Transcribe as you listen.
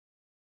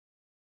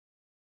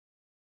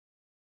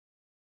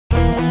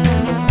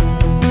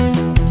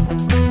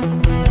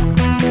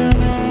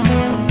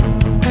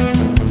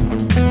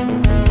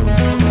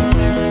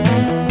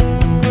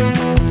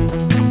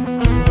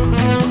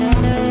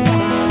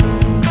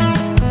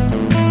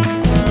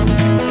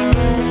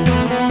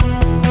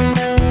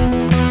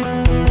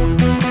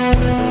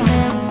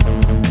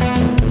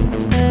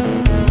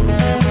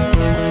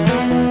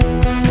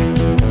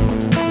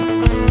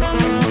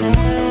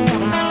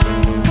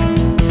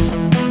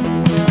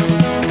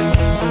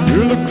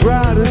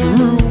crowded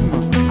room,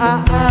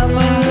 I am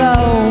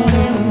alone.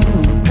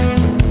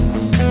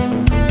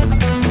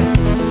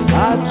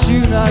 I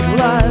tune out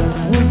life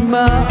with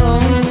my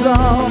own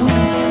song.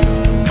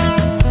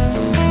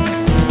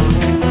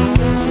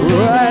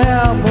 I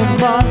am a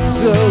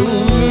monster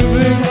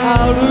living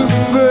out of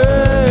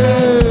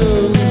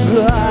fears.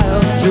 I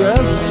have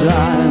just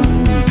time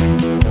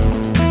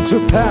to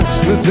pass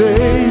the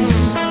days.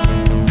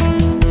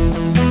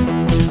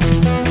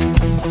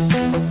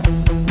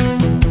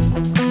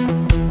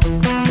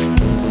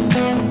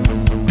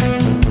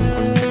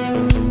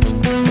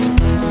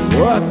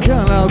 I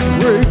cannot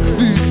break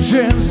these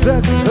chains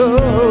that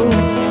hold.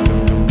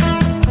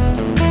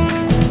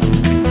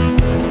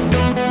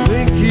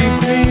 They keep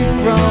me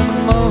from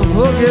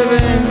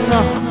forgiving.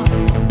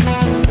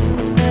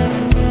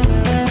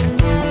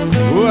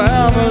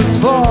 Hammers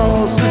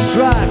falls to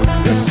strike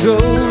the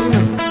stone.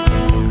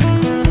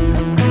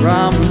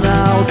 From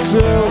now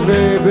till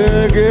the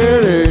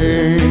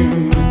beginning.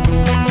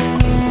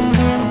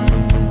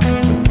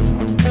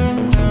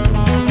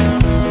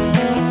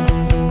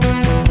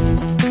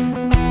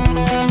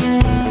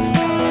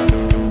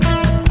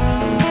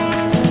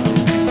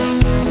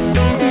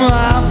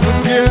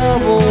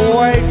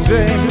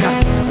 Waiting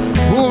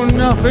for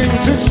nothing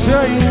to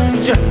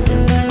change.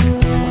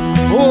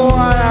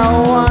 What I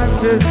want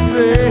to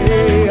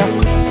see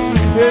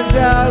is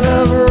out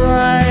of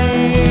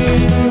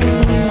range.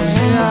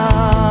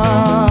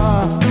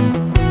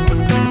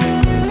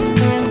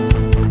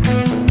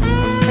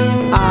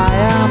 I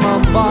am a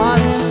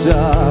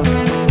monster.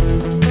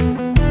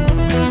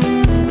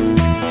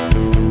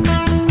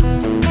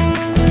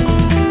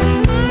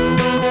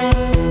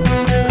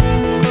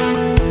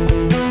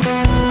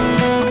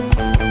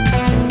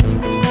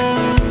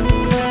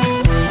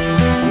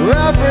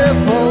 Every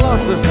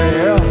philosophy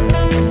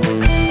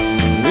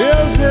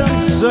is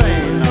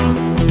insane.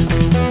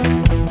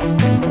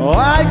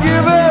 I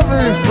give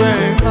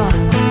everything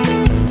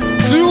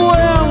to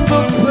end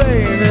the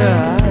pain.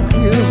 I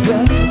give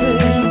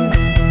anything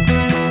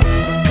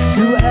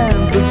to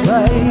end the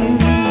pain.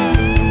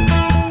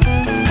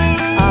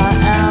 I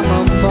am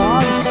a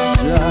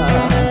monster.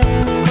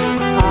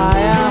 I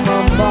am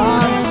a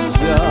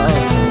monster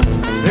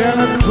in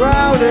a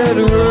crowded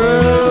room.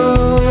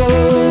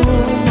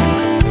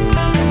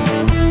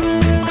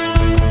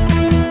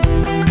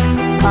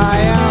 I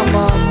am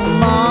a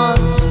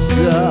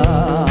monster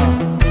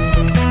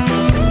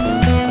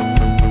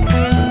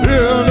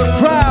in a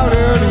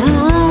crowded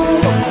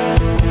room.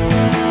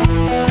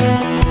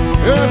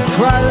 In a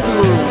crowded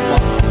room.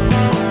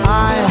 I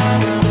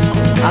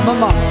am a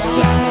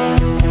monster.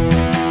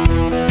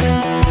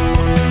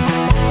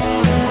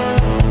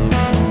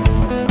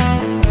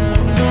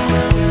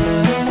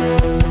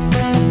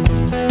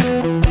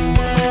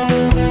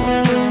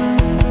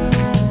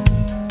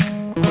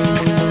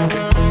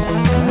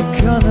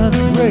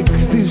 Break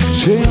these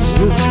chains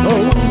that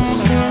hold.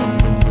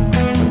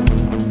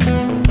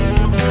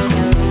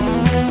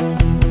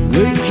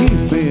 They keep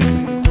me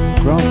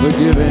from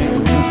forgiving.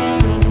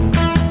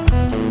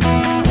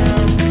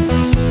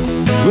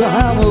 The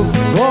hammer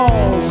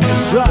falls to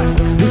strike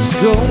the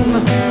stone.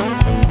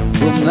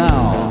 From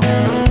now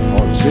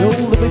until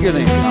the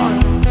beginning.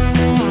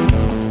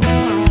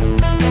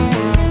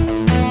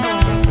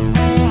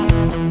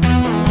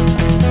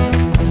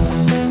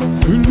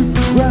 In the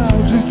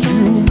crowded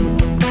room,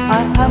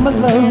 I am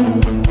alone.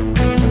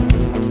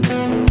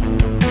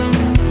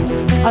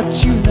 I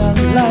tune out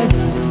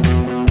life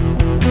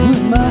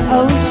with my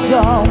own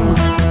song.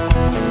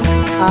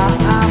 I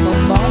am a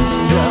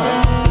monster.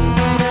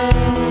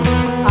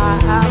 I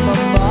am a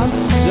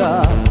monster.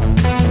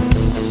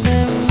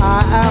 I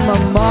am a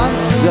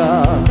monster.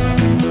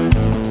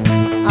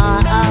 I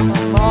am a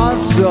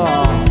monster.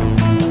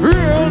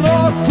 In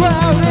a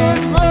crowded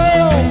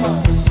room.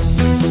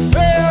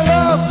 In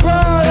a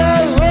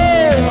crowded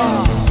room.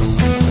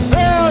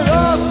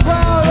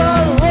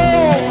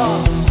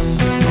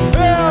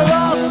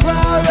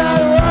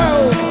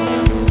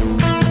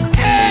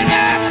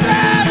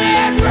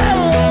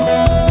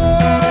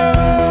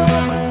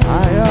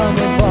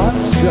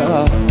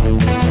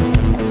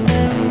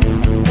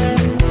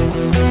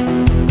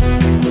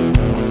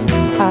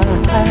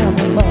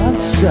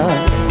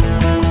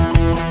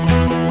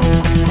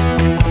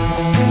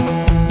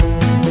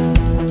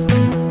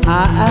 I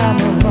am